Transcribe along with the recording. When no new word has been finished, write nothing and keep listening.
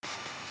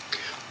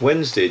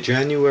Wednesday,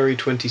 January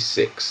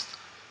 26th.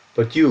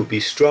 But you be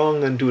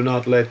strong and do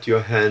not let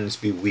your hands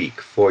be weak,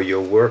 for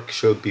your work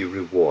shall be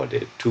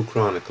rewarded. 2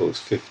 Chronicles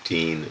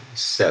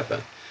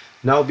 15:7.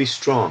 Now be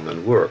strong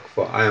and work,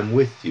 for I am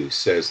with you,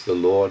 says the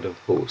Lord of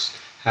hosts.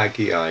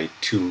 Haggai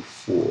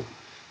 2:4.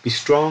 Be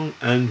strong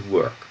and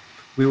work.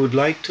 We would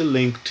like to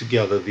link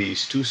together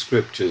these two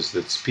scriptures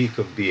that speak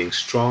of being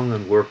strong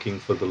and working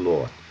for the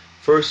Lord.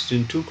 First,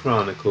 in 2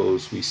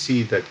 Chronicles, we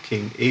see that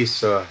King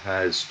Asa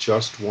has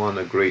just won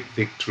a great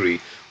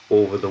victory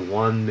over the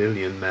 1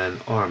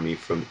 million-man army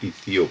from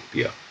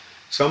Ethiopia.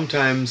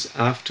 Sometimes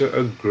after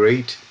a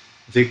great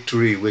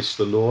victory which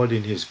the Lord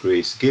in his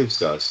grace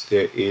gives us,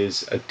 there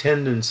is a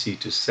tendency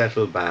to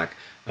settle back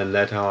and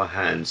let our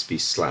hands be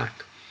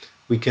slack.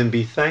 We can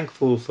be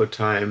thankful for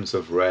times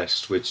of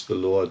rest which the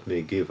Lord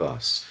may give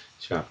us.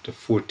 Chapter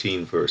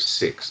 14, verse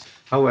 6.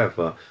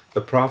 However, the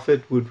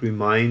prophet would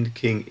remind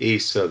King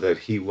Asa that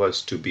he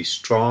was to be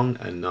strong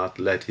and not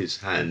let his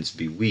hands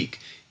be weak,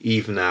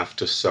 even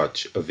after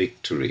such a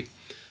victory.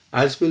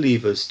 As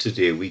believers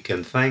today, we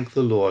can thank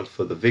the Lord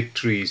for the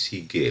victories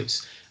he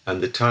gives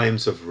and the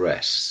times of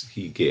rest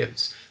he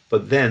gives.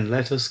 But then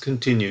let us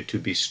continue to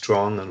be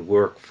strong and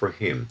work for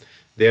him.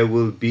 There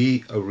will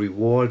be a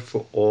reward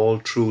for all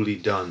truly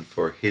done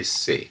for his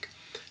sake.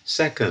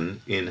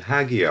 Second, in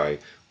Haggai,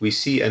 we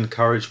see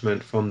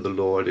encouragement from the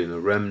Lord in a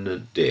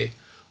remnant day.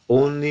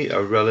 Only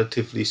a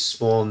relatively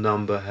small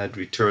number had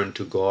returned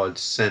to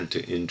God's center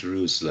in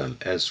Jerusalem,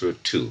 Ezra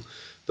 2.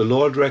 The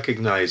Lord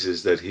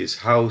recognizes that his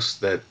house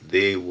that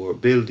they were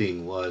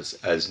building was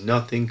as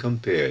nothing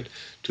compared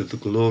to the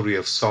glory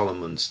of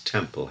Solomon's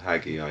temple,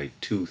 Haggai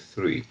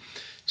 2:3.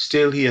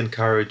 Still he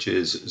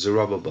encourages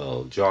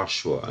Zerubbabel,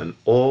 Joshua, and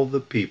all the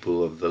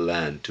people of the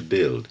land to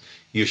build.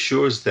 He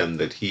assures them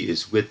that he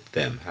is with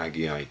them,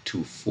 Haggai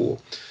 2:4.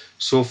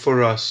 So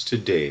for us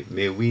today,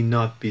 may we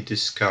not be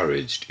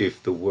discouraged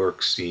if the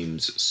work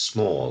seems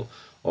small,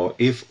 or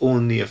if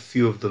only a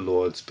few of the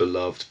Lord's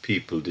beloved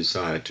people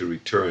desire to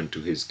return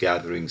to his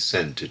gathering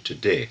center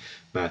today,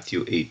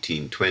 Matthew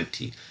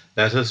 18:20.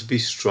 Let us be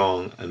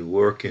strong and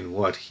work in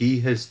what he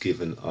has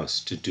given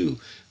us to do,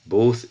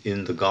 both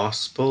in the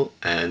gospel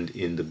and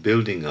in the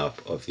building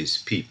up of his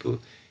people.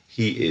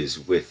 He is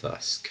with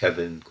us.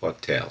 Kevin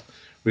Quattel.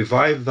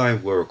 Revive thy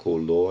work, O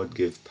Lord,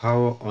 give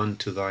power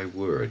unto thy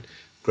word.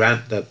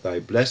 Grant that thy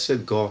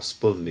blessed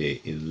gospel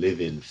may in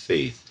living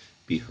faith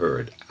be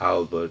heard.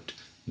 Albert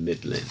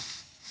Midland.